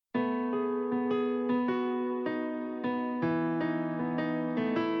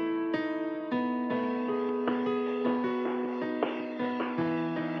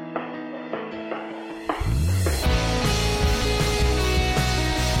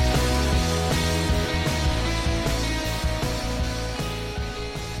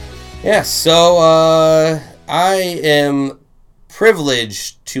Yeah, so I am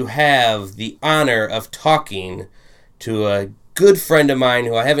privileged to have the honor of talking to a good friend of mine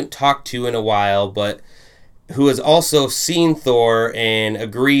who I haven't talked to in a while, but who has also seen Thor and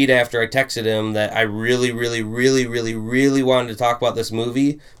agreed after I texted him that I really, really, really, really, really wanted to talk about this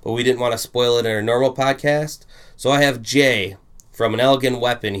movie, but we didn't want to spoil it in our normal podcast. So I have Jay from An Elegant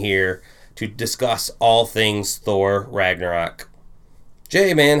Weapon here to discuss all things Thor Ragnarok.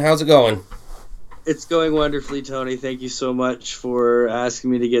 Jay, man, how's it going? It's going wonderfully, Tony. Thank you so much for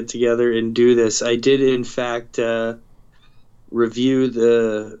asking me to get together and do this. I did, in fact, review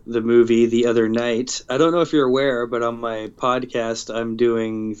the movie the other night. I don't know if you're aware, but on my podcast, I'm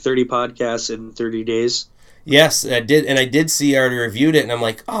doing 30 podcasts in 30 days. Yes, I did, and I did see I already reviewed it, and I'm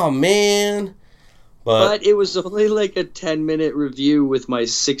like, oh man. But it was only like a 10-minute review with my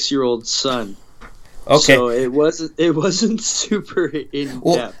 6-year-old son. Okay. So it wasn't super in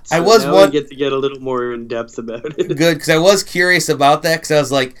depth. So I was now we get to get a little more in depth about it. Good, because I was curious about that. Because I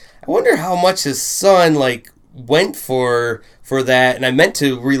was like, I wonder how much his son went for that, and I meant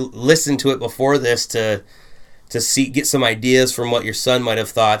to listen to it before this to get some ideas from what your son might have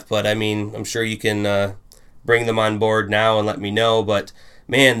thought. But I mean, I'm sure you can bring them on board now and let me know. But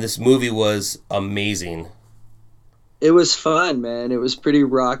man, this movie was amazing. It was fun, man. It was pretty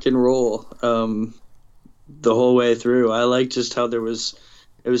rock and roll. The whole way through. I liked just how it was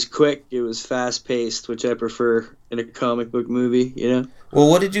quick, it was fast paced, which I prefer in a comic book movie, you know? Well,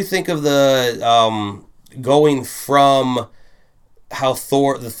 what did you think of the going from how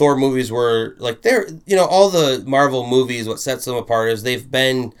the Thor movies were like they're, all the Marvel movies, what sets them apart is they've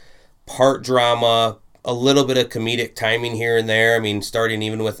been part drama, a little bit of comedic timing here and there. I mean, starting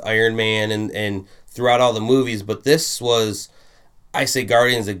even with Iron Man and throughout all the movies, but this was, I say,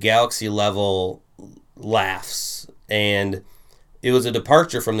 Guardians of the Galaxy level laughs, and it was a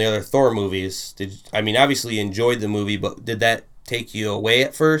departure from the other Thor movies. Obviously you enjoyed the movie, but did that take you away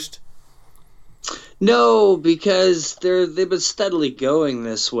at first? No, because they've been steadily going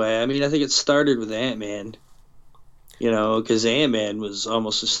this way. I mean, I think it started with Ant-Man, because Ant-Man was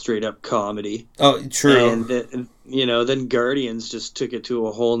almost a straight up comedy. Oh, true. And then Guardians just took it to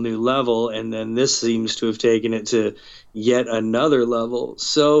a whole new level, and then this seems to have taken it to yet another level.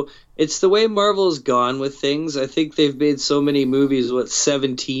 So it's the way Marvel has gone with things. I think they've made so many movies,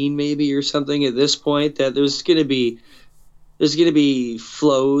 17 maybe or something at this point, that there's going to be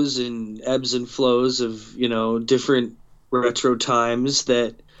flows and ebbs and flows of, different retro times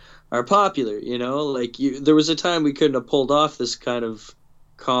that are popular, there was a time we couldn't have pulled off this kind of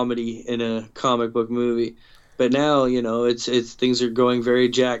comedy in a comic book movie. But now, it's things are going very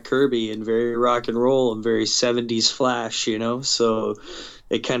Jack Kirby and very rock and roll and very 70s Flash, so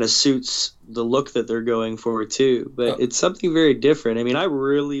it kind of suits the look that they're going for too. But it's something very different. I mean, I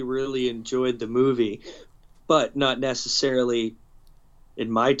really, really enjoyed the movie, but not necessarily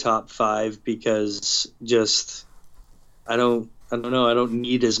in my top 5 because just I don't know. I don't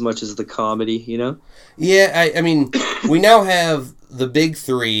need as much as the comedy, Yeah, I mean, we now have the big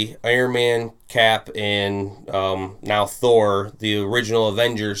 3, Iron Man, Cap, and now Thor. The original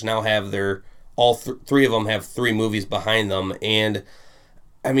Avengers now have all 3 of them have 3 movies behind them. And,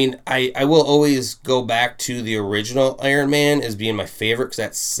 I mean, I will always go back to the original Iron Man as being my favorite because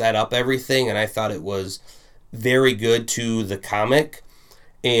that set up everything, and I thought it was very good to the comic.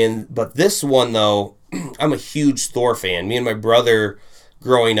 But this one, though, I'm a huge Thor fan. Me and my brother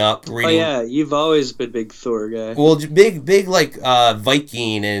growing up reading. Oh yeah, you've always been a big Thor guy. Well, big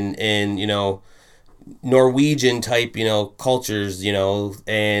Viking and Norwegian type cultures,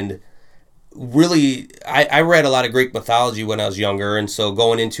 and really I read a lot of Greek mythology when I was younger, and so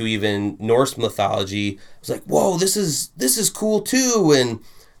going into even Norse mythology, I was like, whoa, this is cool too, and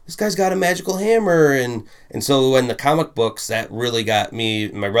this guy's got a magical hammer, and so in the comic books that really got me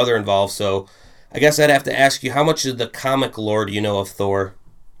and my brother involved. So I guess I'd have to ask you, how much of the comic lore do you know of Thor?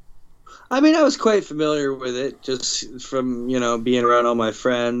 I mean, I was quite familiar with it just from, being around all my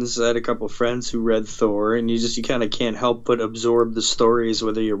friends. I had a couple of friends who read Thor, and you kind of can't help but absorb the stories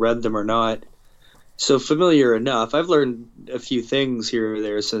whether you read them or not. So familiar enough. I've learned a few things here or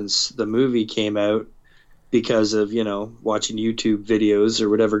there since the movie came out because of, watching YouTube videos or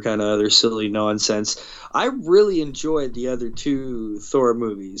whatever kind of other silly nonsense. I really enjoyed the other 2 Thor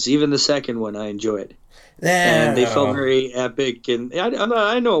movies. Even the second one I enjoyed. And they felt very epic. And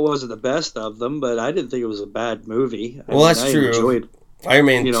I know it wasn't the best of them, but I didn't think it was a bad movie. That's true. Iron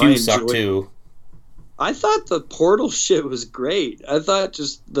Man 2 sucked too. I thought the portal shit was great. I thought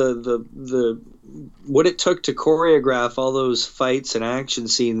just the what it took to choreograph all those fights and action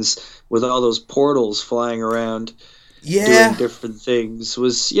scenes with all those portals flying around Yeah. doing different things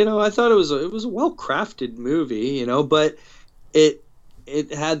was, I thought it was a well crafted movie, but it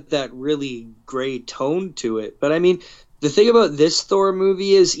it had that really gray tone to it. But I mean, the thing about this Thor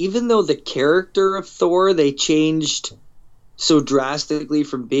movie is even though the character of Thor they changed so drastically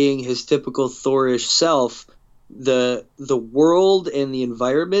from being his typical Thorish self, the world and the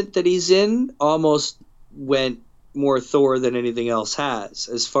environment that he's in almost went more Thor than anything else has,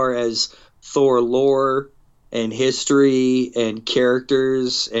 as far as Thor lore and history and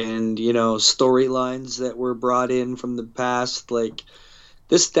characters and storylines that were brought in from the past. Like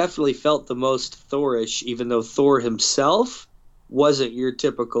this definitely felt the most Thorish, even though Thor himself wasn't your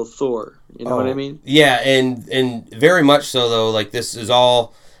typical Thor. You know what I mean? Yeah, and very much so though. Like this is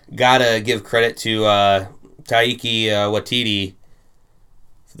all gotta give credit to Taiki Waititi,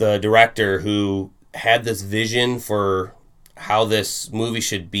 the director, who had this vision for how this movie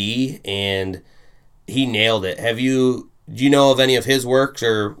should be, and he nailed it. Do you know of any of his works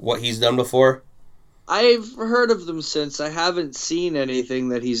or what he's done before? I've heard of them since. I haven't seen anything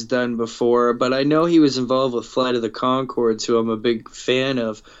that he's done before, but I know he was involved with Flight of the Conchords, who I'm a big fan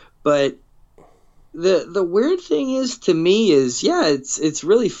of. But the weird thing is to me is, yeah, it's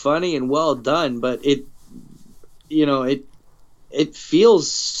really funny and well done, but it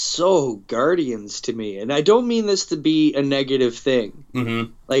feels so Guardians to me. And I don't mean this to be a negative thing.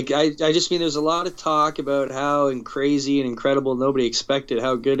 Mm-hmm. Like, I just mean there's a lot of talk about how crazy and incredible nobody expected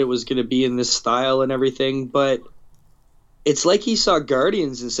how good it was going to be in this style and everything. But it's like he saw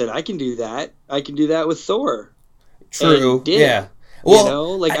Guardians and said, I can do that. I can do that with Thor. True. Yeah.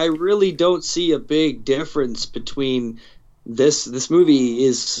 Well, I really don't see a big difference between this movie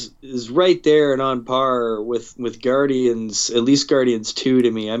is right there and on par with Guardians, at least Guardians 2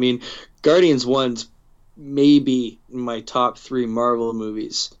 to me. I mean, Guardians 1's maybe my top 3 Marvel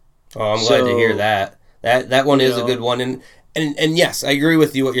movies. Oh, I'm glad to hear that. That one is a good one, and yes, I agree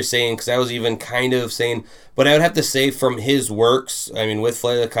with you what you're saying, because I was even kind of saying, but I would have to say from his works, I mean, with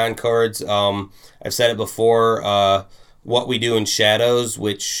Flight of the Conchords, I've said it before, What We Do in Shadows,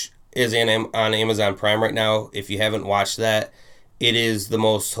 which is on Amazon Prime right now. If you haven't watched that, it is the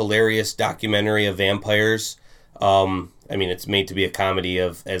most hilarious documentary of vampires. I mean, it's made to be a comedy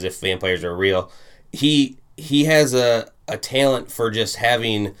of as if vampires are real. He has a talent for just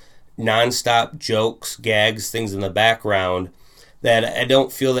having nonstop jokes, gags, things in the background that I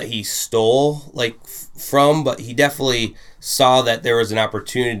don't feel that he stole from, but he definitely saw that there was an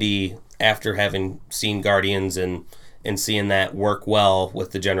opportunity after having seen Guardians and seeing that work well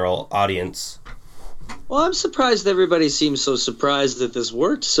with the general audience. Well, I'm surprised everybody seems so surprised that this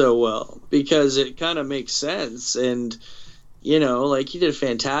worked so well, because it kind of makes sense. And, he did a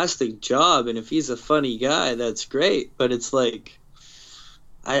fantastic job. And if he's a funny guy, that's great. But it's like,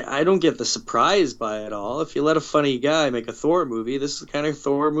 I don't get the surprise by it all. If you let a funny guy make a Thor movie, this is the kind of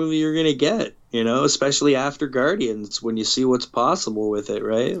Thor movie you're going to get, especially after Guardians, when you see what's possible with it,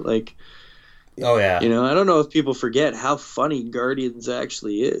 right? Like, oh, yeah. I don't know if people forget how funny Guardians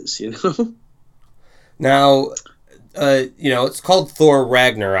actually is, Now, it's called Thor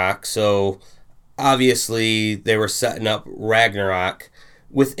Ragnarok, so obviously they were setting up Ragnarok.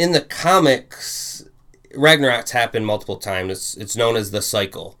 Within the comics, Ragnarok's happened multiple times. It's known as the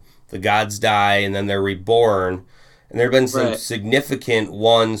cycle. The gods die and then they're reborn. And there have been some significant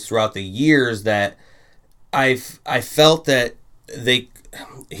ones throughout the years that I felt that the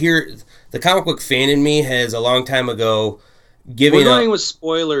comic book fan in me has a long time ago We're going with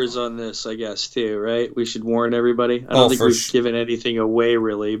spoilers on this, I guess, too, right? We should warn everybody. I don't think we've given anything away,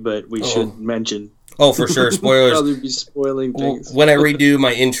 really, but we should mention. Oh, for sure, spoilers. Probably be spoiling things. When I redo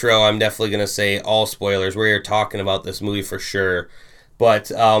my intro, I'm definitely going to say all spoilers. We're talking about this movie for sure.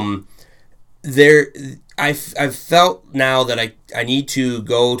 But I've felt now that I need to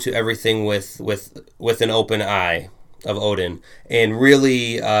go to everything with an open eye of Odin and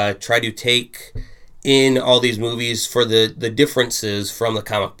really try to take in all these movies for the differences from the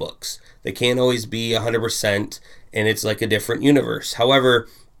comic books. They can't always be 100%, and it's like a different universe. However,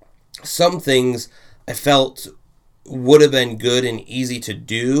 some things I felt would have been good and easy to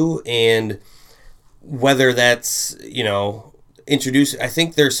do, and whether that's, introduce, I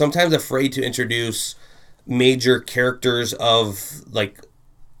think they're sometimes afraid to introduce major characters of, like,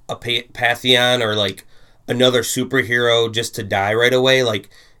 a pantheon or, like, another superhero just to die right away. Like,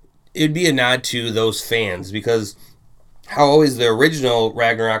 it'd be a nod to those fans, because how always the original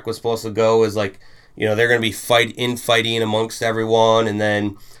Ragnarok was supposed to go is like, they're going to be fighting amongst everyone, and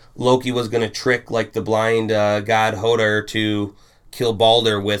then Loki was going to trick like the blind god Hodor to kill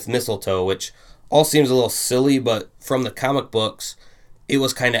Balder with mistletoe, which all seems a little silly, but from the comic books, it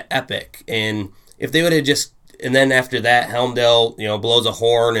was kind of epic. And if they would have just and then after that, Helmdall, blows a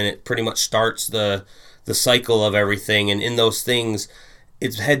horn, and it pretty much starts the cycle of everything. And in those things,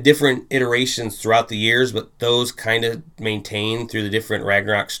 it's had different iterations throughout the years, but those kind of maintain through the different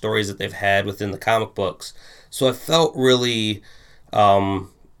Ragnarok stories that they've had within the comic books. So I felt really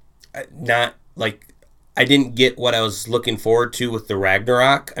not like I didn't get what I was looking forward to with the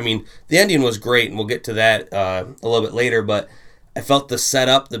Ragnarok. I mean, the ending was great, and we'll get to that a little bit later, but I felt the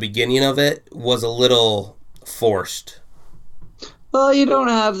setup, the beginning of it, was a little forced. Well, you don't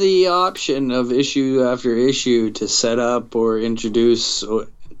have the option of issue after issue to set up or introduce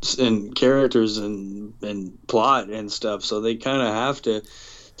and characters and plot and stuff, so they kind of have to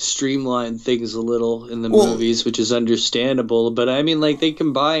streamline things a little in the movies, which is understandable. But I mean, like, they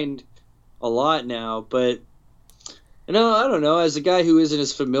combined a lot now, but I don't know. As a guy who isn't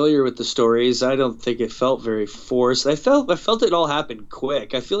as familiar with the stories, I don't think it felt very forced. I felt it all happened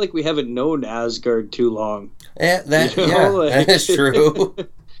quick. I feel like we haven't known Asgard too long. Yeah, that is true.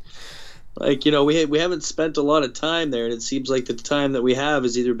 Like, we haven't spent a lot of time there, and it seems like the time that we have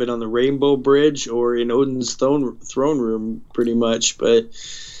has either been on the Rainbow Bridge or in Odin's throne room, pretty much. But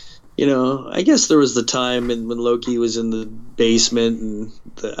I guess there was the time when Loki was in the basement, and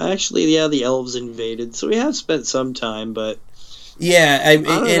the elves invaded. So we have spent some time, but yeah,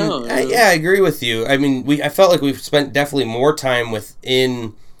 I agree with you. I mean, I felt like we've spent definitely more time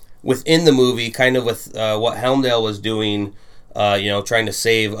within the movie, kind of with what Helmdall was doing, trying to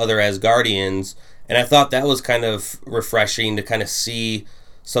save other Asgardians, and I thought that was kind of refreshing to kind of see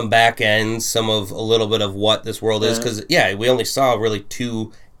some back ends, some of a little bit of what this world is, because we only saw really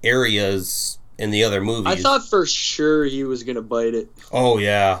 2 areas in the other movies. I thought for sure he was gonna bite it. Oh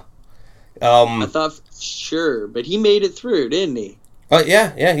yeah. I thought for sure, but he made it through, didn't he?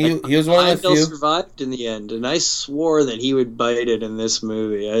 Yeah. He was one of the few. Survived in the end, and I swore that he would bite it in this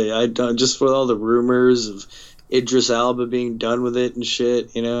movie. I just for all the rumors of Idris Elba being done with it and shit,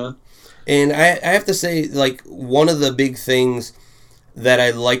 And I have to say, like, one of the big things that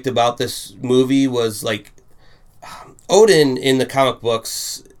I liked about this movie was, like, Odin in the comic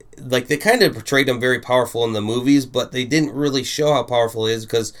books, like, they kind of portrayed him very powerful in the movies, but they didn't really show how powerful he is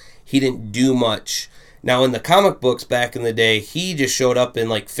because he didn't do much. Now, in the comic books back in the day, he just showed up and,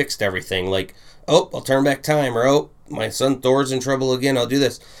 like, fixed everything. Like, oh, I'll turn back time, or, oh, my son Thor's in trouble again, I'll do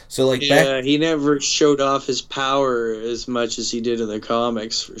this. So, like, he never showed off his power as much as he did in the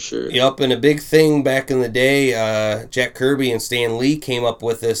comics, for sure. Yep, and a big thing back in the day, Jack Kirby and Stan Lee came up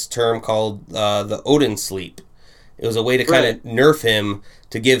with this term called the Odin sleep. It was a way to kind of nerf him,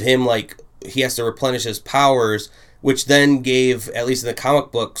 to give him, like, he has to replenish his powers, which then gave, at least in the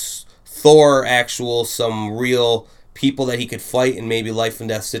comic books, Thor some real people that he could fight in maybe life and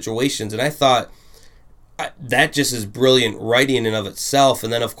death situations. And I thought that just is brilliant writing in and of itself.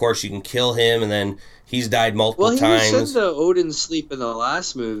 And then, of course, you can kill him, and then he's died multiple times. He was in the Odin sleep in the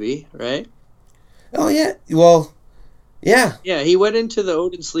last movie, right? Oh, yeah. Well, yeah. Yeah, he went into the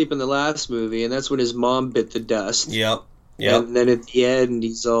Odin sleep in the last movie, and that's when his mom bit the dust. Yep. And then at the end,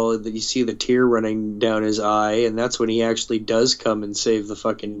 you see the tear running down his eye, and that's when he actually does come and save the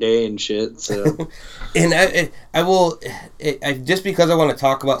fucking day and shit. So, and I will, just because I want to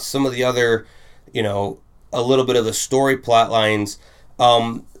talk about some of the other, a little bit of the story plot lines,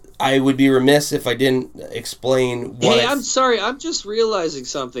 I would be remiss if I didn't explain what. Hey, I'm sorry. I'm just realizing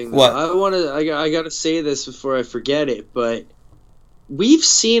something. Though. What? I got to say this before I forget it, but we've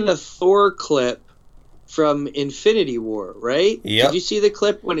seen a Thor clip from Infinity War, right? Yep. Did you see the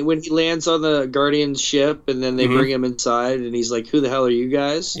clip when he lands on the Guardian's ship and then they bring him inside and he's like, "Who the hell are you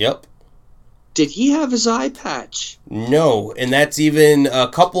guys?" Yep. Did he have his eye patch? No, and that's even a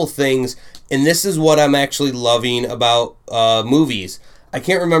couple things, and this is what I'm actually loving about movies. I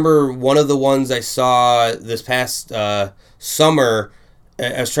can't remember one of the ones I saw this past summer.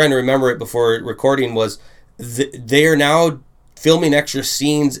 I was trying to remember it before recording. Was they are now filming extra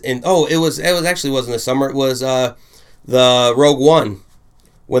scenes in? Oh, it wasn't the summer. It was the Rogue One,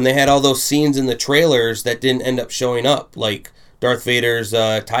 when they had all those scenes in the trailers that didn't end up showing up, like Darth Vader's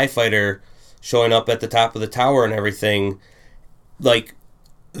TIE fighter showing up at the top of the tower and everything. Like,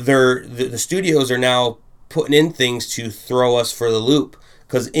 the studios are now putting in things to throw us for the loop.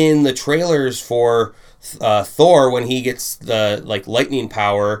 Because in the trailers for Thor, when he gets the lightning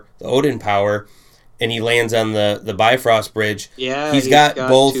power, the Odin power, and he lands on the Bifrost Bridge, he's got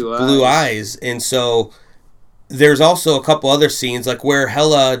both blue eyes. And so there's also a couple other scenes, like where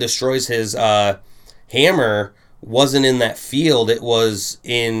Hela destroys his hammer, wasn't in that field. It was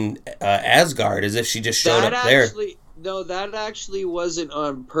in Asgard, as if she just showed up there. No, that actually wasn't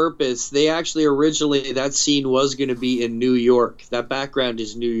on purpose. They actually originally, that scene was going to be in New York. That background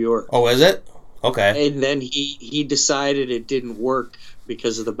is New York. Oh, is it? Okay. And then he decided it didn't work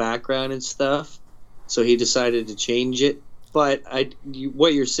because of the background and stuff, so he decided to change it. But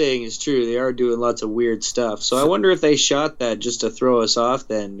what you're saying is true. They are doing lots of weird stuff. So I wonder if they shot that just to throw us off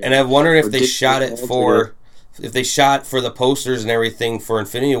then, And I'm wondering or if they did shot it alter for, if they shot for the posters and everything for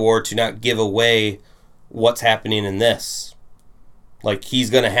Infinity War to not give away what's happening in this. Like he's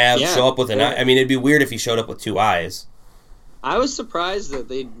gonna show up with an eye. I mean, it'd be weird if he showed up with two eyes. I was surprised that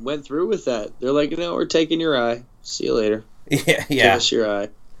they went through with that. They're like, we're taking your eye. See you later. Yeah. Give us your eye.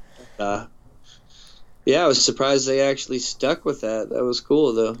 Yeah, I was surprised they actually stuck with that. That was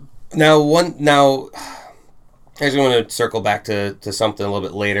cool, though. Now, I just want to circle back to something a little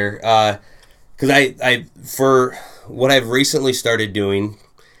bit later, because I for what I've recently started doing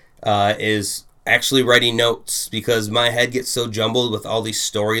is actually writing notes, because my head gets so jumbled with all these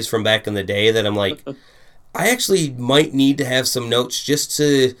stories from back in the day that I'm like, I actually might need to have some notes just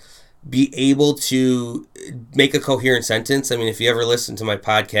to be able to make a coherent sentence. I mean, if you ever listen to my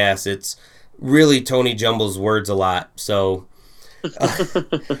podcast, it's really Tony jumbles words a lot. So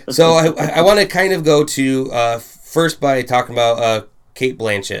I want to kind of go to first by talking about Cate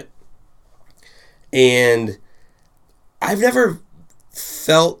Blanchett. And I've never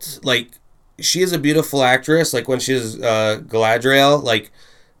felt like she is a beautiful actress, like when she was Galadriel, like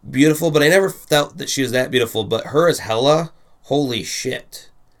beautiful, but I never felt that she was that beautiful. But her as Hela, holy shit.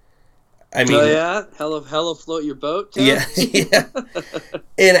 I mean, oh yeah, Hela float your boat. Tom? Yeah, yeah.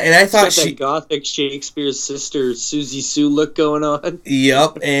 And I thought that gothic Shakespeare's sister Susie Sue look going on.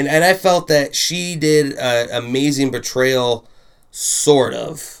 Yep, and I felt that she did an amazing portrayal, sort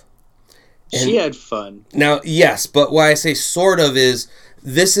of. And she had fun. Now, yes, but why I say sort of is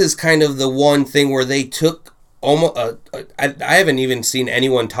this is kind of the one thing where they took almost. I haven't even seen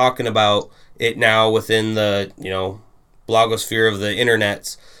anyone talking about it now within the blogosphere of the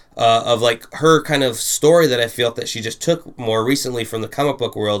internets. Of like her kind of story that I felt that she just took more recently from the comic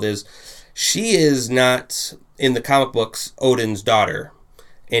book world is she is not in the comic books Odin's daughter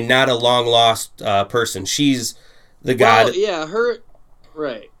and not a long lost person. She's the god. Well, yeah, her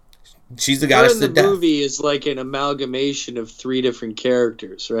right. She's the goddess of death. The movie is like an amalgamation of 3 different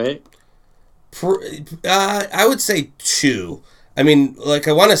characters, right? I would say 2. I mean, like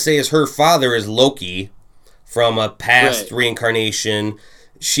I want to say is her father is Loki from a past reincarnation.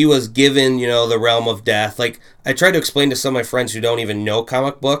 She was given, the realm of death. Like, I tried to explain to some of my friends who don't even know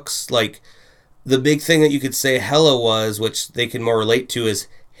comic books, like, the big thing that you could say Hela was, which they can more relate to, is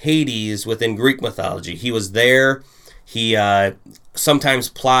Hades within Greek mythology. He was there. He sometimes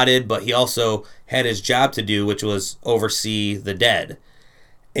plotted, but he also had his job to do, which was oversee the dead.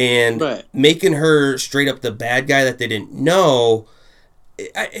 And making her straight up the bad guy that they didn't know,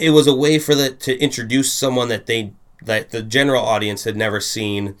 it was a way for to introduce someone that the general audience had never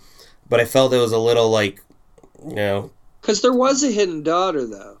seen, but I felt it was a little like, because there was a hidden daughter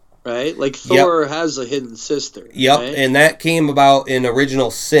though, right? Like Thor has a hidden sister. Yep, right? And that came about in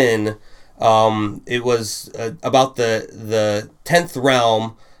Original Sin. It was about the 10th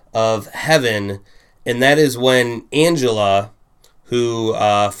realm of heaven, and that is when Angela, who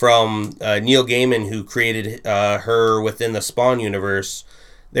from Neil Gaiman, who created her within the Spawn universe,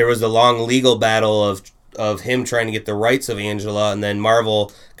 there was a long legal battle of him trying to get the rights of Angela and then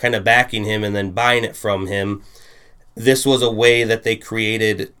Marvel kind of backing him and then buying it from him. This was a way that they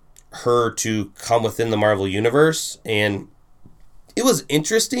created her to come within the Marvel universe, and it was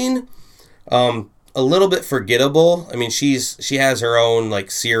interesting, a little bit forgettable. I mean, she has her own like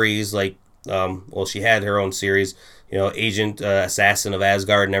series, like she had her own series, Agent Assassin of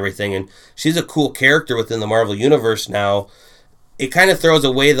Asgard and everything, and she's a cool character within the Marvel universe now. It kind of throws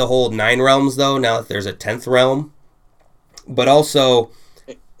away the whole 9 realms, though, now that there's a 10th realm. But also,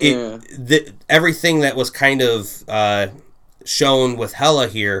 everything that was kind of shown with Hela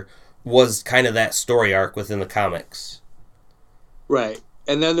here was kind of that story arc within the comics. Right.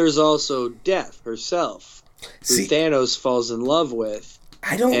 And then there's also Death herself, who Thanos falls in love with.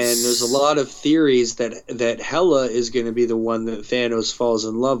 And there's a lot of theories that Hela is going to be the one that Thanos falls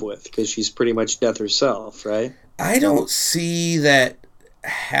in love with, because she's pretty much Death herself, right? I don't see that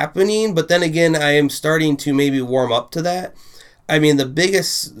happening, but then again, I am starting to maybe warm up to that. I mean, the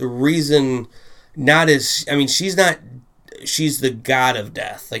biggest reason she's the god of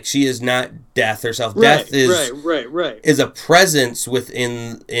death. Like, she is not death herself. Death is a presence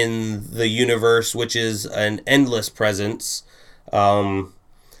within the universe, which is an endless presence. So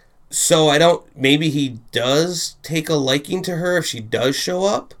maybe he does take a liking to her if she does show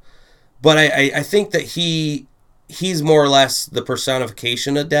up, but I think that he's more or less the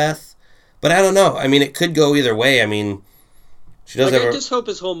personification of death. But I don't know. I mean, it could go either way. I mean, She does Like, have I a, just hope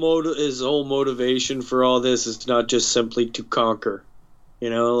his whole motivation for all this is not just simply to conquer. You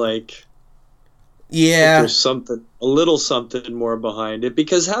know, like, hope yeah, there's a little something more behind it,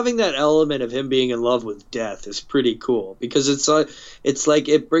 because having that element of him being in love with death is pretty cool, because it's like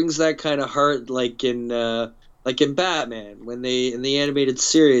it brings that kind of heart, like in Batman, when they in the animated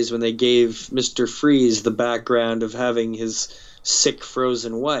series, when they gave Mr. Freeze the background of having his sick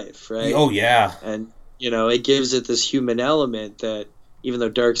frozen wife, right? oh yeah, And it gives it this human element that, even though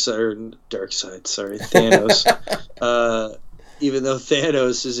Darkseid, sorry, Thanos, uh, even though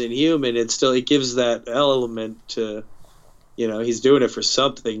Thanos isn't human, it gives that element to, he's doing it for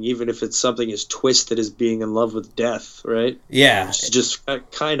something, even if it's something as twisted as being in love with death, right? yeah. Which is just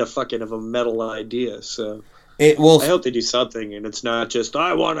kind of fucking of a metal idea. So It will. I hope they do something, and it's not just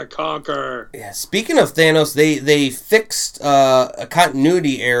I want to conquer. Yeah, speaking of Thanos, they fixed a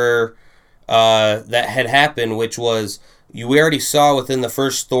continuity error that had happened, which was we already saw within the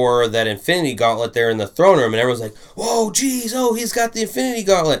first Thor that Infinity Gauntlet there in the throne room, and everyone's like, "Whoa, geez, oh, he's got the Infinity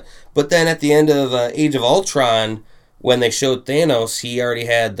Gauntlet." But then at the end of Age of Ultron, when they showed Thanos, he already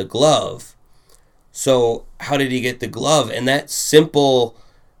had the glove. So how did he get the glove? And that simple,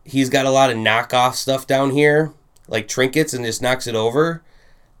 he's got a lot of knockoff stuff down here, like trinkets, and just knocks it over.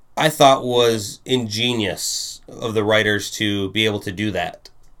 I thought was ingenious of the writers to be able to do that.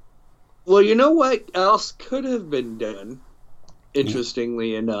 Well, you know what else could have been done,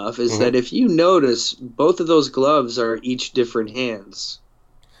 interestingly enough, is that if you notice, both of those gloves are each different hands.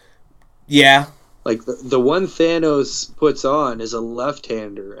 Yeah. Like, the one Thanos puts on is a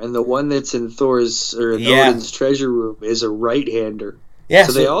left-hander, and the one that's in Odin's treasure room is a right-hander. Yeah.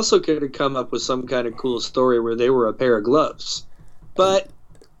 So they also could have come up with some kind of cool story where they were a pair of gloves. But,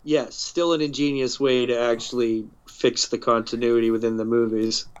 yes, still an ingenious way to actually fix the continuity within the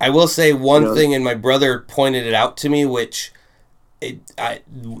movies. I will say one thing, and my brother pointed it out to me, which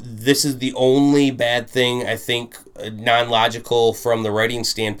this is the only bad thing, I think, non-logical from the writing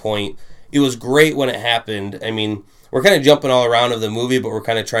standpoint. It was great when it happened. I mean, we're kind of jumping all around of the movie, but we're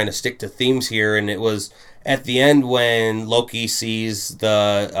kind of trying to stick to themes here. And it was at the end when Loki sees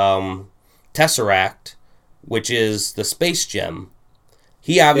the Tesseract, which is the space gem.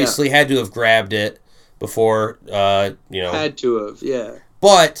 He obviously had to have grabbed it before, Had to have, yeah.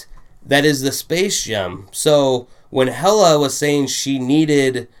 But that is the space gem. So when Hela was saying she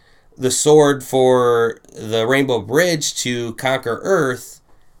needed the sword for the Rainbow Bridge to conquer Earth,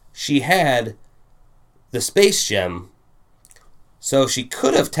 she had the space gem. So she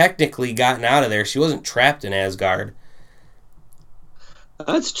could have technically gotten out of there. She wasn't trapped in Asgard.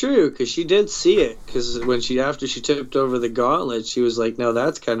 That's true, because she did see it. Because after she tipped over the gauntlet, she was like, "No,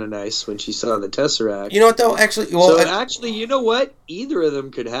 that's kind of nice." When she saw the Tesseract, you know what though? Actually, you know what? Either of them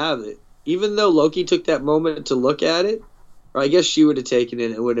could have it. Even though Loki took that moment to look at it, or I guess she would have taken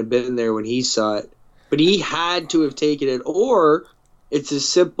it. It would have been there when he saw it, but he had to have taken it. Or it's as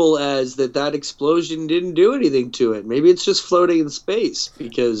simple as that explosion didn't do anything to it. Maybe it's just floating in space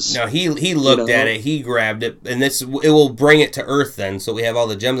because... No, he looked at it, he grabbed it, and it will bring it to Earth then, so we have all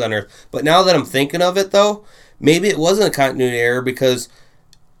the gems on Earth. But now that I'm thinking of it, though, maybe it wasn't a continuity error because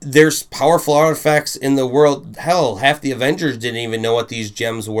there's powerful artifacts in the world. Hell, half the Avengers didn't even know what these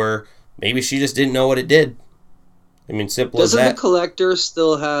gems were. Maybe she just didn't know what it did. I mean, simple as that. Doesn't the Collector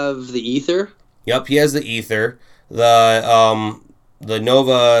still have the ether? Yep, he has the ether. The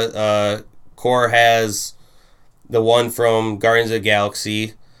Nova Corps has the one from Guardians of the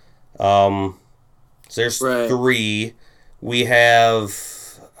Galaxy. So there's 3. We have...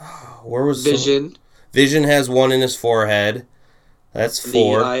 Where was Vision? Vision has one in his forehead. That's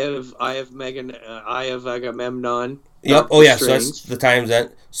 4. The Eye of Agamemnon. Yep. Oh yeah. So that's the times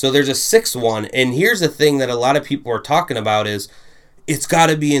that. So there's a 6th one, and here's the thing that a lot of people are talking about is it's got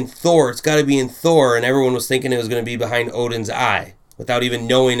to be in Thor. It's got to be in Thor, and everyone was thinking it was going to be behind Odin's eye, without even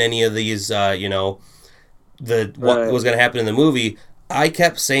knowing any of these. What was going to happen in the movie. I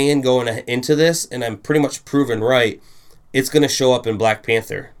kept saying going into this, and I'm pretty much proven right. It's going to show up in Black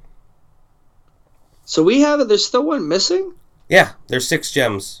Panther. So there's still one missing? Yeah, there's 6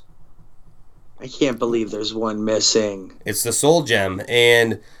 gems. I can't believe there's one missing. It's the Soul Gem,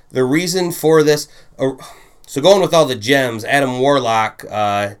 and the reason for this... So going with all the gems, Adam Warlock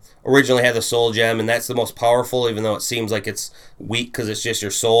originally had the Soul Gem, and that's the most powerful, even though it seems like it's weak because it's just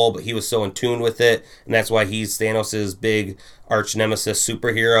your soul, but he was so in tune with it, and that's why he's Thanos' big arch-nemesis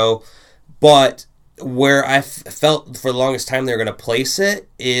superhero. But where I felt for the longest time they were going to place it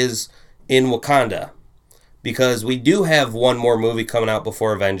is in Wakanda. Because we do have one more movie coming out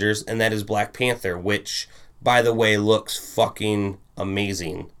before Avengers, and that is Black Panther, which, by the way, looks fucking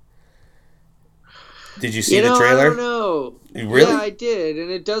amazing. Did you see the trailer? I don't know. Really? Yeah, I did,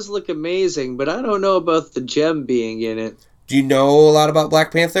 and it does look amazing, but I don't know about the gem being in it. Do you know a lot about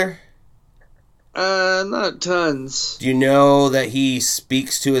Black Panther? Not tons. Do you know that he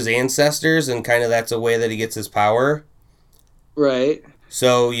speaks to his ancestors and kind of that's a way that he gets his power? Right.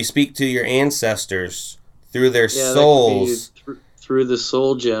 So you speak to your ancestors through their Yeah, souls. that could be through the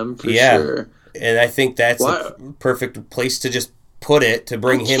soul gem for sure. And I think that's the perfect place to just put it to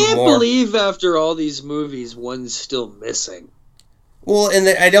bring him more. I can't believe after all these movies, one's still missing. Well, and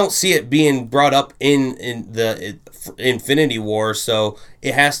I don't see it being brought up in the Infinity War, so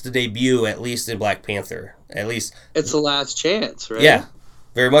it has to debut at least in Black Panther. At least it's the last chance, right? Yeah,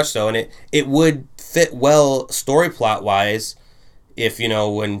 very much so, and it would fit well story plot wise if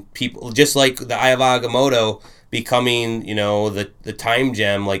when people just like the Eye of Agamotto becoming the time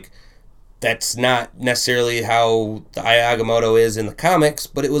gem, like that's not necessarily how the Eye of Agamotto is in the comics,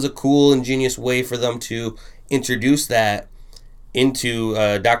 but it was a cool, ingenious way for them to introduce that into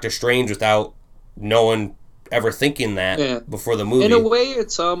Doctor Strange without no one ever thinking that before the movie. In a way,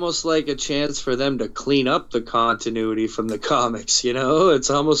 it's almost like a chance for them to clean up the continuity from the comics, It's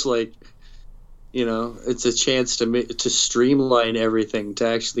almost like, it's a chance to streamline everything, to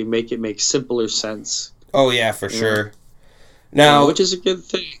actually make it make simpler sense. Oh, yeah, for sure. Now, which is a good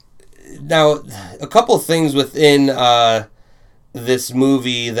thing. Now, a couple of things within this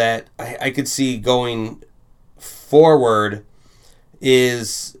movie that I could see going forward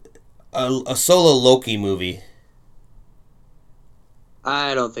is a solo Loki movie.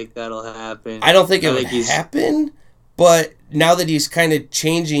 I don't think that'll happen. I don't think it would happen, but now that he's kind of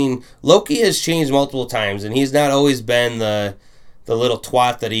changing, Loki has changed multiple times, and he's not always been the little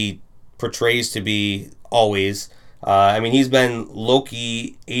twat that he portrays to be always. He's been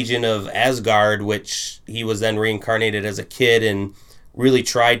Loki, agent of Asgard, which he was then reincarnated as a kid and really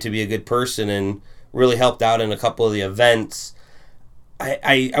tried to be a good person and really helped out in a couple of the events.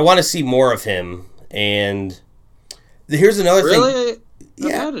 I want to see more of him, and here's another thing. Really?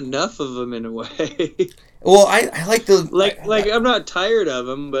 I've had enough of him in a way. Well, I like the... Like I'm not tired of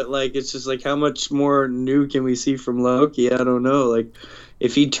him, but, it's just, how much more new can we see from Loki? I don't know.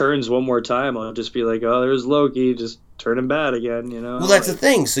 If he turns one more time, I'll just be like, oh, there's Loki, just turn him bad again, Well, that's the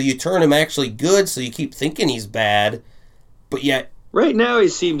thing. So you turn him actually good, so you keep thinking he's bad, but yet... Right now he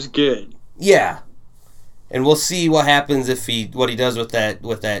seems good. Yeah. And we'll see what happens what he does with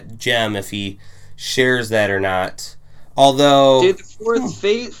that gem, if he shares that or not. Although... Dude, the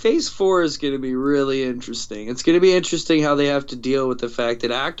fourth phase 4 is going to be really interesting. It's going to be interesting how they have to deal with the fact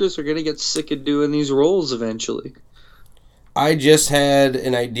that actors are going to get sick of doing these roles eventually. I just had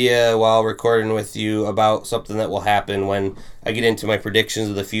an idea while recording with you about something that will happen when I get into my predictions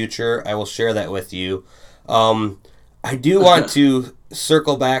of the future. I will share that with you. I do want to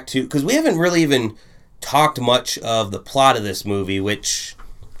circle back to... Because we haven't really even talked much of the plot of this movie, which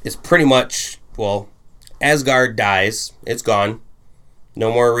is pretty much... Well, Asgard dies. It's gone.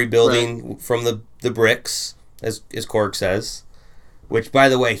 No more rebuilding from the bricks, as Korg says. Which, by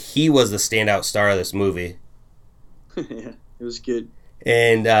the way, he was the standout star of this movie. Yeah, it was good.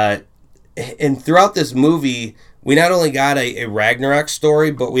 And throughout this movie, we not only got a Ragnarok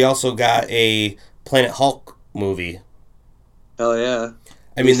story, but we also got a Planet Hulk movie. Hell yeah!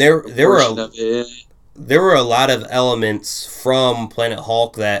 I mean, there were a lot of elements from Planet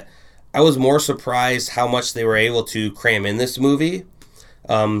Hulk that I was more surprised how much they were able to cram in this movie.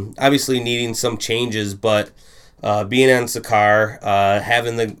 Obviously needing some changes, but being on Sakaar,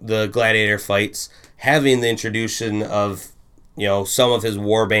 having the gladiator fights, having the introduction of some of his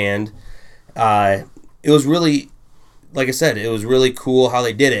war band, it was really, like I said, it was really cool how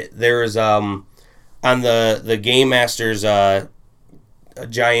they did it. There was on the Game Master's a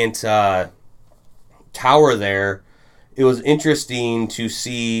giant tower there. It was interesting to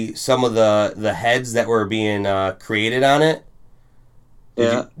see some of the heads that were being created on it.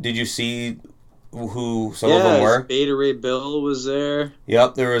 Did you see who some of them were? Beta Ray Bill was there.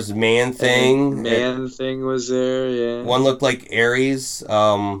 Yep, there was Man-Thing. Man-Thing was there, yeah. One looked like Ares,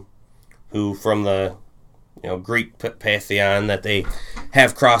 who from the Greek pantheon that they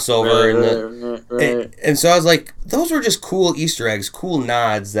have crossover. Right. And so I was like, those were just cool Easter eggs, cool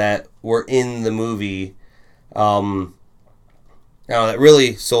nods that were in the movie. That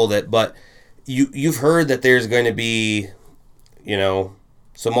really sold it. But you've heard that there's going to be,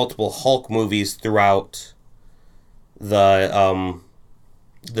 some multiple Hulk movies throughout the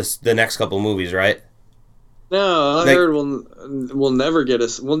next couple movies, right? No, I Like, heard we'll never get a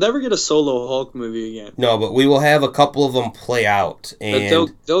solo Hulk movie again. no, but we will have a couple of them play out, But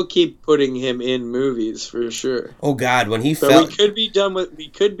and they'll keep putting him in movies for sure. oh God, when he But fell, we could be done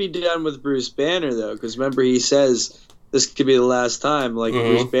with Bruce Banner though, because remember he says this could be the last time. Like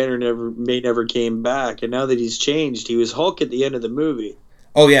Bruce Banner never came back, and now that he's changed, he was Hulk at the end of the movie.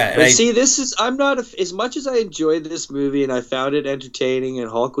 oh yeah, But see, I'm not as much as I enjoyed this movie and I found it entertaining and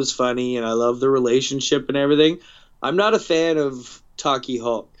Hulk was funny and I love the relationship and everything. I'm not a fan of Talkie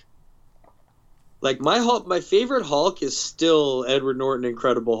Hulk. Like my favorite Hulk is still Edward Norton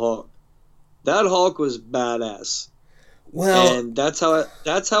Incredible Hulk. That Hulk was badass. well, And that's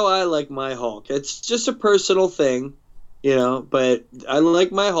how I like my Hulk. It's just a personal thing, but I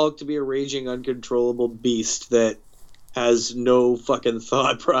like my Hulk to be a raging uncontrollable beast that has no fucking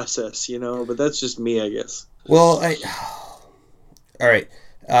thought process, but that's just me, I guess. well, all right,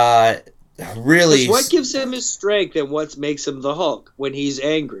 really, What gives him his strength and what makes him the Hulk when he's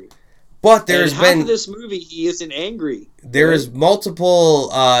angry? but there's half of this movie he isn't angry. There's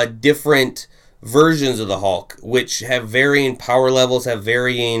multiple different versions of the Hulk, which have varying power levels, have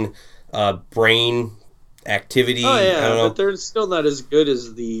varying brain activity. Oh yeah, I don't know. but they're still not as good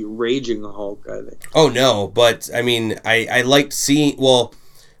as the raging Hulk, I think. Oh no, but I mean, I liked seeing. Well,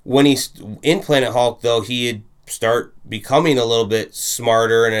 when he's in Planet Hulk, though, he'd start becoming a little bit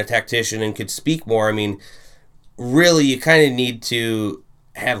smarter and a tactician and could speak more. I mean, really, you kind of need to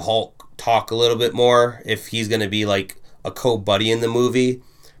have Hulk talk a little bit more if he's going to be like a co-buddy in the movie.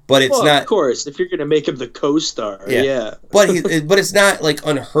 But it's not, of course, if you're going to make him the co-star, yeah. but it's not like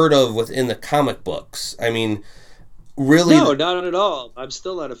unheard of within the comic books. I mean, really, no, not at all. I'm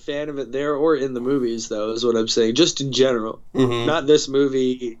still not a fan of it there or in the movies, though. Is what I'm saying. Just in general, not this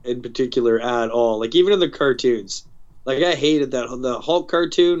movie in particular at all. Like even in the cartoons, like I hated the Hulk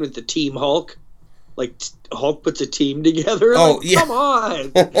cartoon with the Team Hulk. Like Hulk puts a team together. Oh like, yeah, come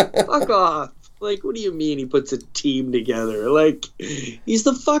on, fuck off. Like, what do you mean he puts a team together? Like, he's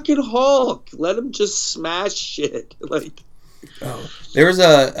the fucking Hulk. Let him just smash shit. Like, there was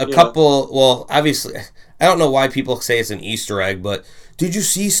a couple. Well, obviously, I don't know why people say it's an Easter egg, but did you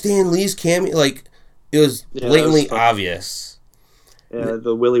see Stan Lee's cameo? Like, it was blatantly obvious. Yeah,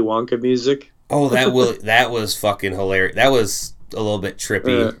 the Willy Wonka music. Oh, that was fucking hilarious. That was a little bit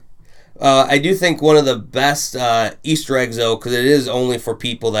trippy. I do think one of the best Easter eggs, though, because it is only for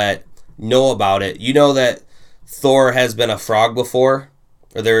people that know about it. You know that Thor has been a frog before,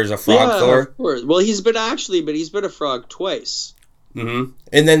 or there's a frog Thor. Of course. Well, he's been a frog twice. Mm-hmm.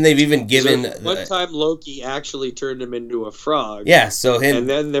 And then they've even given one time Loki actually turned him into a frog. Yeah, so him. And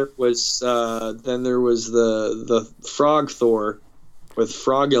then there was the frog Thor with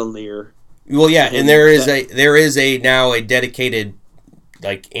Frogilnir. Well, yeah, and there is a now a dedicated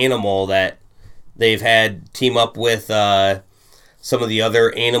like animal that they've had team up with some of the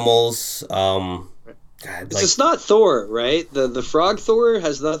other animals. It's not Thor, right? The frog Thor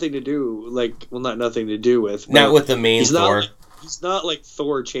has nothing to do, not nothing to do with. Not with the main Thor. He's not like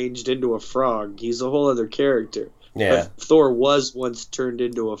Thor changed into a frog. He's a whole other character. Yeah. But Thor was once turned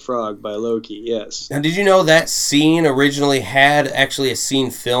into a frog by Loki, yes. Now, did you know that scene originally had actually a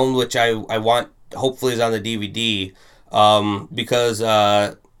scene filmed, which I want, hopefully is on the DVD, because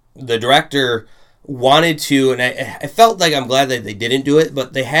the director wanted to, and I felt like I'm glad that they didn't do it,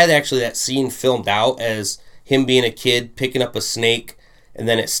 but they had actually that scene filmed out as him being a kid picking up a snake and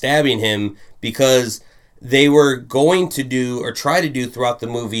then it stabbing him, because they were going to do or try to do throughout the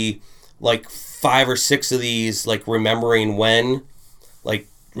movie like 5 or 6 of these, like remembering when, like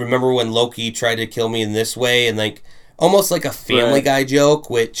remember when Loki tried to kill me in this way, and like almost like a Family Guy joke,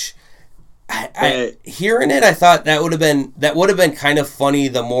 which I hearing it, I thought that would have been kind of funny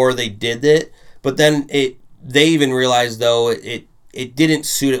the more they did it. But then they even realized, though, it didn't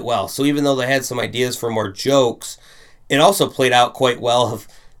suit it well. So even though they had some ideas for more jokes, it also played out quite well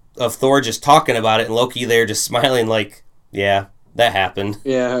of Thor just talking about it and Loki there just smiling like, yeah, that happened.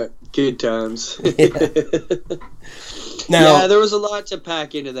 Yeah, good times. Now, there was a lot to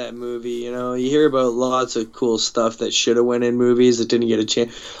pack into that movie. You hear about lots of cool stuff that should have went in movies that didn't get a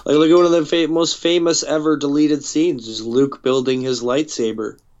chance. Like, look at one of the most famous ever deleted scenes is Luke building his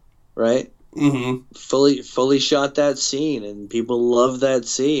lightsaber, right? Mm-hmm. Fully shot that scene, and people love that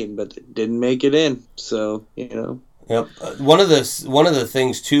scene, but it didn't make it in. So Yep. One of the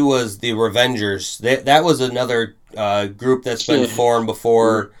things too was the Revengers. That was another group that's been formed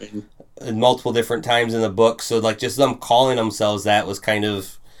before multiple different times in the book. So like just them calling themselves that was kind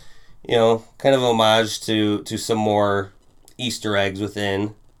of homage to some more Easter eggs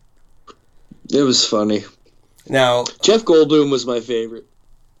within. It was funny. Now, Jeff Goldblum was my favorite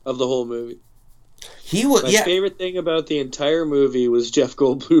of the whole movie. He was. My Yeah. favorite thing about the entire movie was Jeff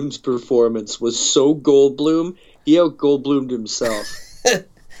Goldblum's performance was so Goldblum. He out Goldblumed himself.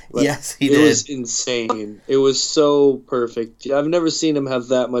 Yes, he it did. was insane. It was so perfect. I've never seen him have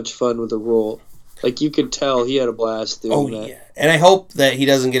that much fun with a role. Like, you could tell he had a blast doing that. Yeah. And I hope that he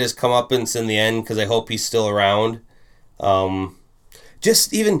doesn't get his comeuppance in the end, because I hope he's still around.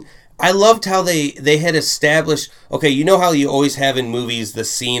 Just even, I loved how they had established, okay, you know how you always have in movies the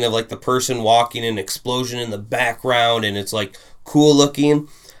scene of like the person walking, an explosion in the background, and it's like cool looking.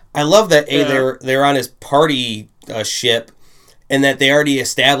 I love that they're on his party ship, and that they already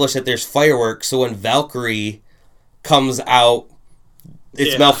established that there's fireworks, so when Valkyrie comes out,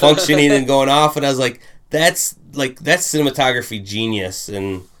 it's malfunctioning and going off, and I was like, that's cinematography genius,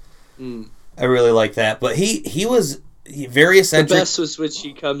 and I really like that. But he was very eccentric. The best was when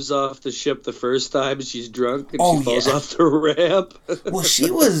she comes off the ship the first time and she's drunk and she falls off the ramp. Well,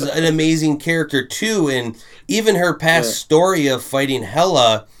 she was an amazing character too, and even her past story of fighting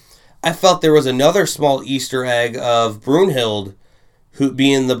Hela, I felt there was another small Easter egg of Brunhild, who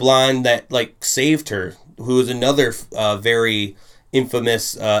being the blonde that like saved her, who was another very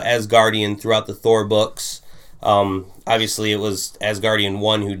infamous Asgardian throughout the Thor books. Obviously, it was Asgardian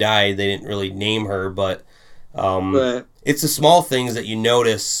 1 who died. They didn't really name her, but it's the small things that you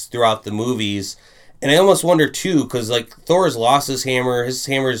notice throughout the movies. And I almost wonder, too, because like Thor's lost his hammer. His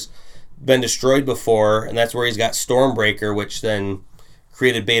hammer's been destroyed before, and that's where he's got Stormbreaker, which then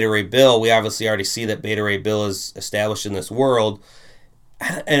created Beta Ray Bill. We obviously already see that Beta Ray Bill is established in this world.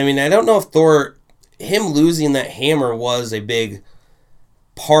 And I mean, I don't know if Thor, him losing that hammer was a big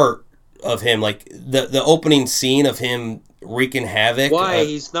part of him, like the opening scene of him wreaking havoc. Why?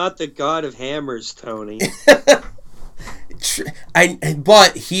 He's not the god of hammers, Tony.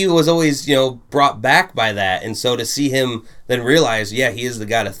 But he was always, brought back by that, and so to see him then realize, he is the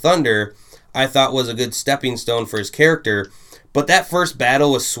god of thunder, I thought was a good stepping stone for his character. But that first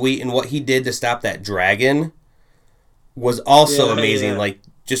battle was sweet, and what he did to stop that dragon was also amazing. Yeah. Like,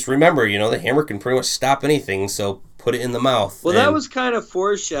 just remember, the hammer can pretty much stop anything, so put it in the mouth. Well, that was kind of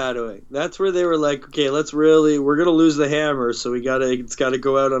foreshadowing. That's where they were like, okay, we're going to lose the hammer, so it's got to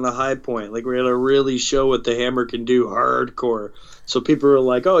go out on a high point. Like, we're going to really show what the hammer can do hardcore. So people were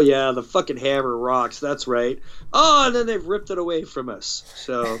like, oh yeah, the fucking hammer rocks, that's right. Oh, and then they've ripped it away from us.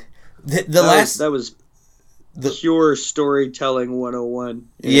 So that was pure storytelling 101.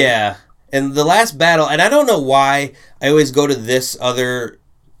 Yeah. And the last battle, and I don't know why I always go to this other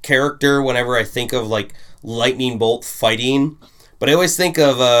character whenever I think of like lightning bolt fighting, but I always think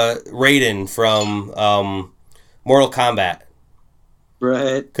of Raiden from Mortal Kombat,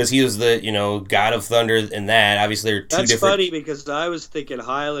 right? Because he was the god of thunder in that. Obviously, they're two different. That's funny because I was thinking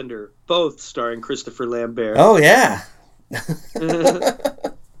Highlander, both starring Christopher Lambert. Oh yeah.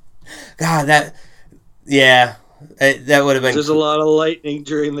 God, that would have been. There's a lot of lightning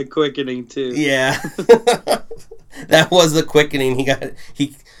during the quickening too. Yeah, that was the quickening.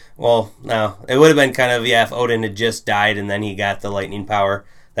 Well, no, it would have been kind of if Odin had just died and then he got the lightning power.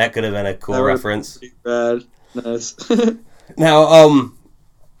 That could have been a cool reference. Bad, nice. Now,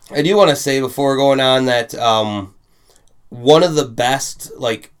 I do want to say before going on that one of the best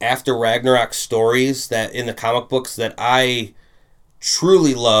like after Ragnarok stories that in the comic books that I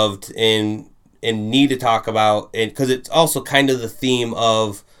truly loved and need to talk about, because it's also kind of the theme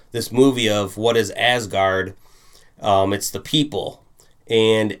of this movie of what is Asgard. It's the people.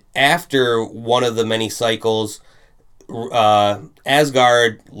 And after one of the many cycles,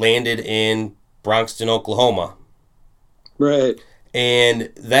 Asgard landed in Bronxton, Oklahoma. Right. And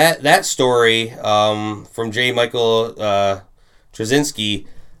that story from J. Michael Straczynski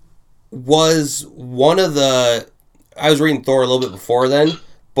was one of the... I was reading Thor a little bit before then,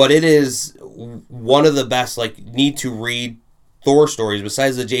 but it is one of the best, like, need to read Thor stories,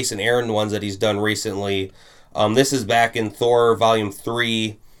 besides the Jason Aaron ones that he's done recently. This is back in Thor Volume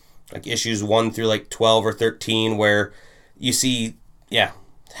 3, like issues 1 through like 12 or 13, where you see,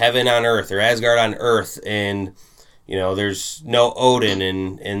 heaven on earth, or Asgard on earth, and, there's no Odin,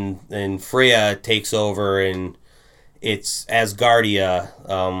 and Freya takes over, and it's Asgardia.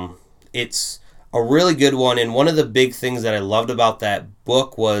 It's a really good one, and one of the big things that I loved about that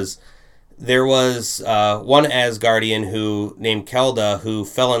book was there was one Asgardian named Kelda who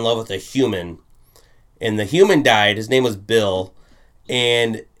fell in love with a human, and the human died. His name was Bill,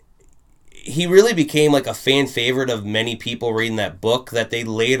 and he really became like a fan favorite of many people reading that book, that they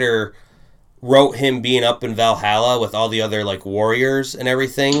later wrote him being up in Valhalla with all the other like warriors and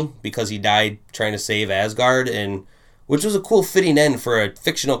everything, because he died trying to save Asgard, and which was a cool fitting end for a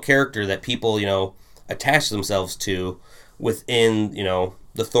fictional character that people, attach themselves to within,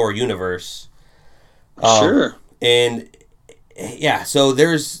 the Thor universe. Sure. And yeah, so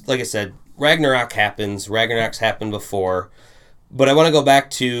there's, like I said, Ragnarok happens. Ragnarok's happened before. But I want to go back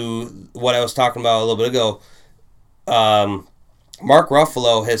to what I was talking about a little bit ago. Mark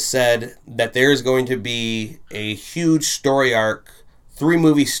Ruffalo has said that there is going to be a huge story arc,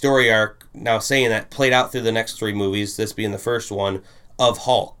 3-movie story arc, now saying that played out through the next 3 movies, this being the first one, of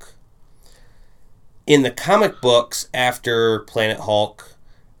Hulk. In the comic books after Planet Hulk,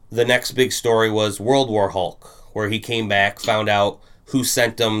 the next big story was World War Hulk, where he came back, found out who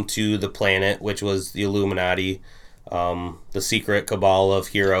sent him to the planet, which was the Illuminati, the secret cabal of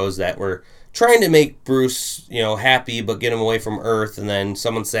heroes that were trying to make Bruce, happy, but get him away from Earth, and then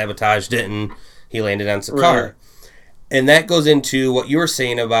someone sabotaged it, and he landed on Sakaar. Right. And that goes into what you were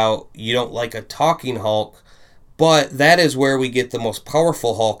saying about you don't like a talking Hulk, but that is where we get the most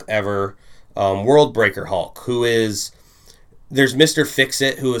powerful Hulk ever, Worldbreaker Hulk, who is... There's Mr.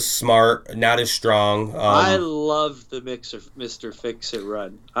 Fix-It, who is smart, not as strong. I love the Mr. Fix-It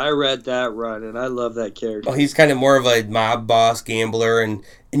run. I read that run, and I love that character. Well, he's kind of more of a mob boss, gambler, and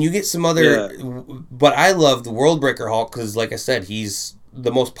you get some other... Yeah. But I love the Worldbreaker Hulk because, like I said, he's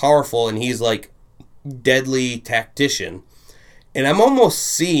the most powerful, and he's like deadly tactician. And I'm almost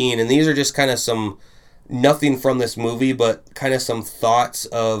seeing, and these are just kind of some... Nothing from this movie, but kind of some thoughts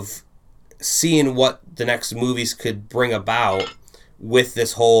of... seeing what the next movies could bring about with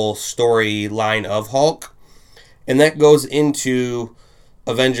this whole storyline of Hulk. And that goes into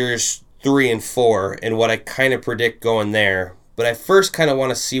Avengers 3 and 4 and what I kind of predict going there. But I first kind of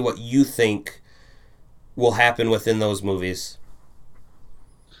want to see what you think will happen within those movies.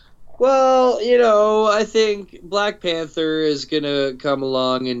 Well, I think Black Panther is going to come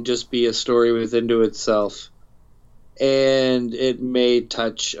along and just be a story within to itself. And it may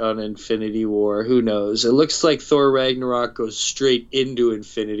touch on Infinity War. Who knows? It looks like Thor Ragnarok goes straight into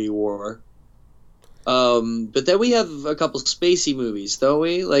Infinity War. But then we have a couple spacey movies, don't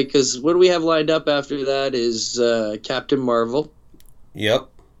we? Because what do we have lined up after that is Captain Marvel. Yep.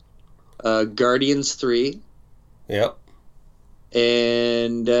 Guardians 3. Yep.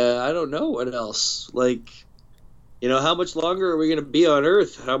 And I don't know what else. How much longer are we going to be on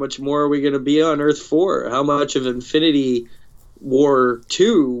Earth? How much more are we going to be on Earth for? How much of Infinity War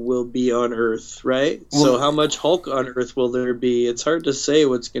 2 will be on Earth, right? Well, so how much Hulk on Earth will there be? It's hard to say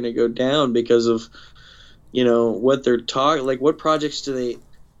what's going to go down because of, what they're talking. What projects do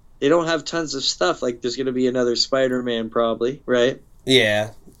they don't have tons of stuff. There's going to be another Spider-Man probably, right?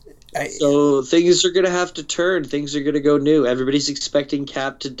 Yeah. So things are going to have to turn. Things are going to go new. Everybody's expecting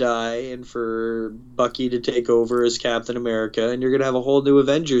Cap to die and for Bucky to take over as Captain America, and you're going to have a whole new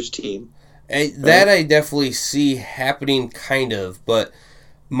Avengers team. That I definitely see happening, kind of. But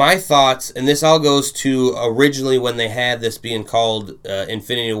my thoughts, and this all goes to originally when they had this being called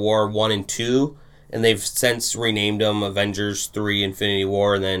Infinity War 1 and 2, and they've since renamed them Avengers 3 Infinity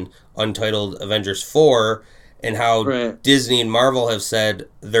War, and then Untitled Avengers 4, and how Disney and Marvel have said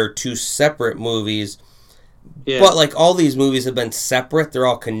they're 2 separate movies. Yeah. But all these movies have been separate, they're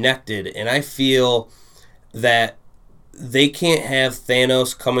all connected. And I feel that they can't have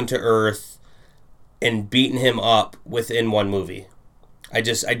Thanos coming to Earth and beating him up within one movie. I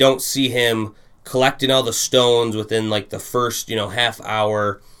don't see him collecting all the stones within the first, half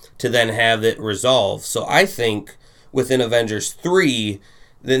hour to then have it resolve. So I think within Avengers 3,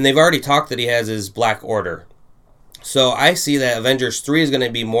 then they've already talked that he has his Black Order. So I see that Avengers 3 is going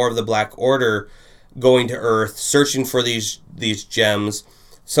to be more of the Black Order going to Earth, searching for these gems.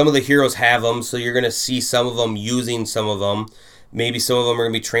 Some of the heroes have them, so you're going to see some of them using some of them. Maybe some of them are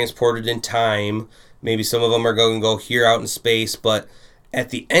going to be transported in time. Maybe some of them are going to go here out in space. But at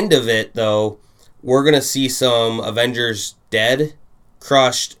the end of it, though, we're going to see some Avengers dead,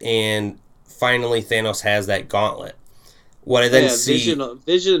 crushed, and finally Thanos has that gauntlet. What I then see...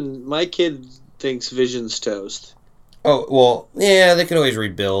 Vision, my kid thinks Vision's toast. Oh, well, yeah, they can always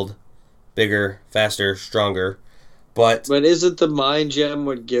rebuild. Bigger, faster, stronger. But isn't the mind gem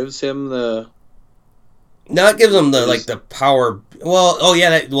what gives him the... No, it gives him the power... Well, oh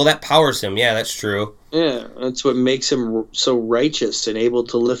yeah, that powers him. Yeah, that's true. Yeah, that's what makes him so righteous and able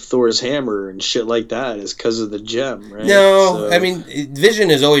to lift Thor's hammer and shit like that is because of the gem, right? No, I mean, Vision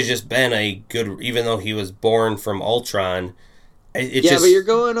has always just been a good... Even though he was born from Ultron... But you're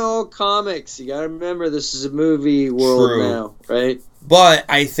going all comics. You gotta remember this is a movie world now, right? But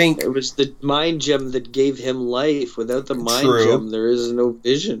I think... It was the mind gem that gave him life. Without the mind gem, there is no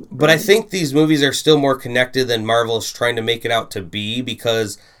Vision. But right? I think these movies are still more connected than Marvel's trying to make it out to be,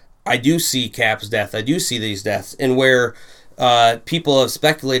 because I do see Cap's death. I do see these deaths. And where people have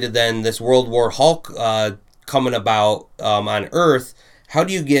speculated then this World War Hulk coming about on Earth, how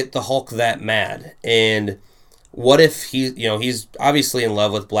do you get the Hulk that mad? And what if he's obviously in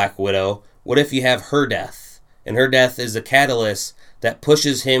love with Black Widow. What if you have her death? And her death is a catalyst that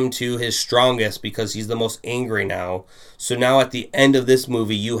pushes him to his strongest because he's the most angry now. So now at the end of this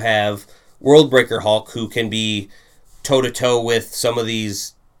movie, you have Worldbreaker Hulk, who can be toe-to-toe with some of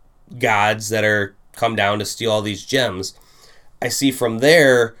these gods that are come down to steal all these gems. I see from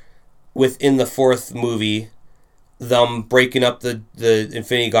there, within the fourth movie, them breaking up the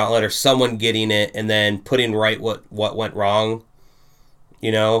Infinity Gauntlet, or someone getting it and then putting right what went wrong,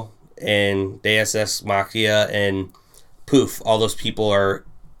 and Deus Ex Machina, and poof, all those people are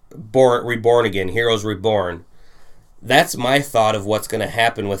reborn again, heroes reborn. That's my thought of what's going to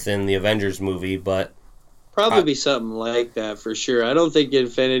happen within the Avengers movie, but probably be something like that for sure. I don't think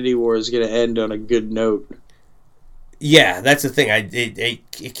Infinity War is going to end on a good note. Yeah, that's the thing.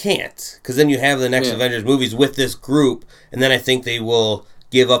 It can't, because then you have the next Avengers movies with this group, and then I think they will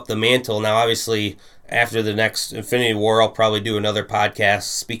give up the mantle. Now, obviously, after the next Infinity War, I'll probably do another podcast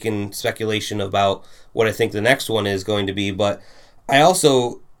speculation about what I think the next one is going to be. But I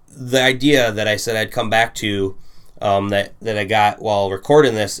also, the idea that I said I'd come back to, that I got while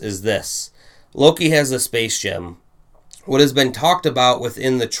recording this, is this. Loki has the space gem. What has been talked about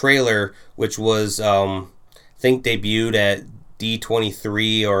within the trailer, which was, I think debuted at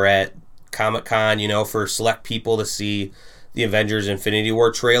D23 or at Comic-Con, for select people to see the Avengers Infinity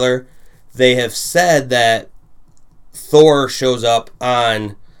War trailer, they have said that Thor shows up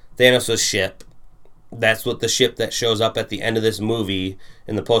on Thanos' ship. That's what the ship that shows up at the end of this movie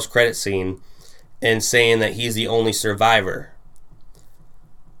in the post-credit scene, and saying that he's the only survivor.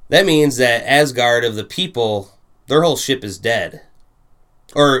 That means that Asgard of the people, their whole ship is dead.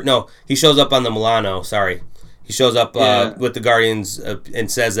 Or, no, he shows up on the Milano, sorry. He shows up with the Guardians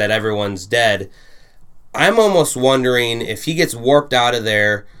and says that everyone's dead. I'm almost wondering if he gets warped out of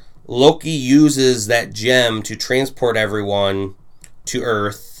there, Loki uses that gem to transport everyone to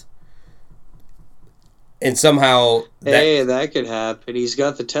Earth, and somehow that could happen. He's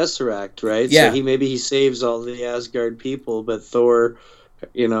got the Tesseract, right? Yeah. So maybe he saves all the Asgard people, but Thor,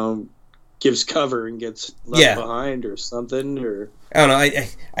 gives cover and gets left behind or something. Or I don't know.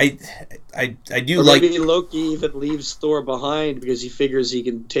 I do or like. Maybe Loki even leaves Thor behind because he figures he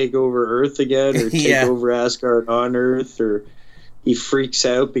can take over Earth again, or take over Asgard on Earth, or he freaks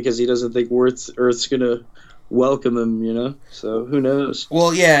out because he doesn't think Earth's gonna welcome him. So who knows?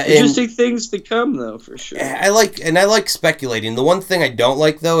 Well, yeah, interesting things to come though, for sure. I like speculating. The one thing I don't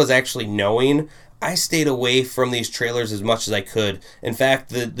like though is actually knowing. I stayed away from these trailers as much as I could. In fact,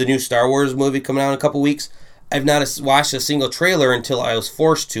 the new Star Wars movie coming out in a couple weeks, I've not watched a single trailer until I was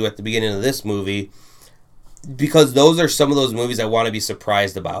forced to at the beginning of this movie, because those are some of those movies I want to be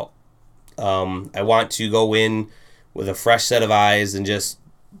surprised about. I want to go in with a fresh set of eyes and just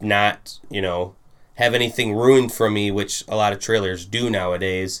not, have anything ruined from me, which a lot of trailers do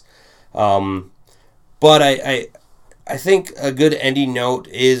nowadays. But I think a good ending note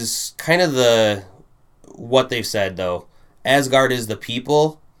is kind of what they've said, though. Asgard is the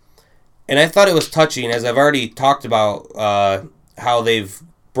people. And I thought it was touching, as I've already talked about how they've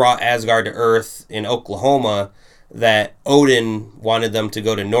brought Asgard to Earth in Oklahoma, that Odin wanted them to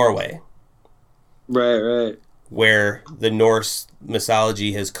go to Norway. Right. Where the Norse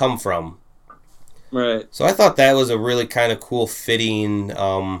mythology has come from. Right. So I thought that was a really kind of cool, fitting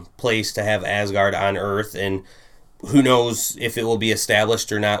place to have Asgard on Earth, and who knows if it will be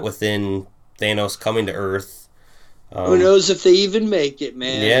established or not within Thanos coming to Earth. Who knows if they even make it,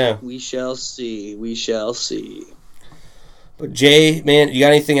 man? Yeah. We shall see. We shall see. But Jay, man, you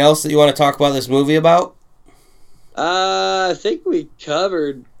got anything else that you want to talk about this movie about? I think we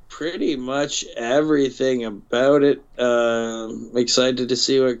covered pretty much everything about it. I'm excited to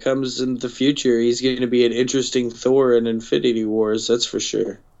see what comes in the future. He's going to be an interesting Thor in Infinity Wars, that's for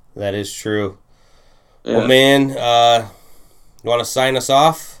sure. That is true. Yeah. Well, man, you want to sign us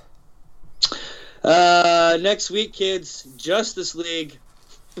off? Next week, kids, Justice League.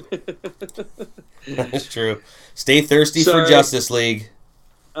 That's true. Stay thirsty for Justice League.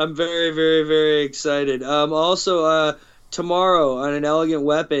 I'm very, very, very excited. Also, tomorrow on An Elegant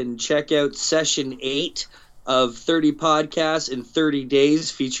Weapon, check out Session 8 of 30 Podcasts in 30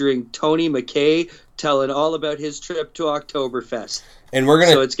 Days, featuring Tony McKay telling all about his trip to Oktoberfest. And we're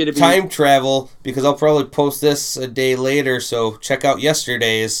going to time travel, because I'll probably post this a day later, so check out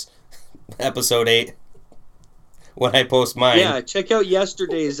yesterday's episode 8 when I post mine. Yeah, check out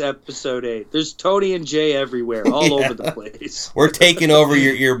yesterday's episode 8. There's Tony and Jay everywhere, all over the place. We're taking over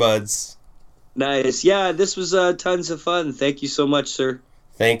your earbuds. Nice. Yeah, this was tons of fun. Thank you so much, sir.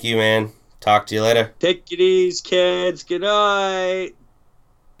 Thank you, man. Talk to you later. Take it easy, kids. Good night.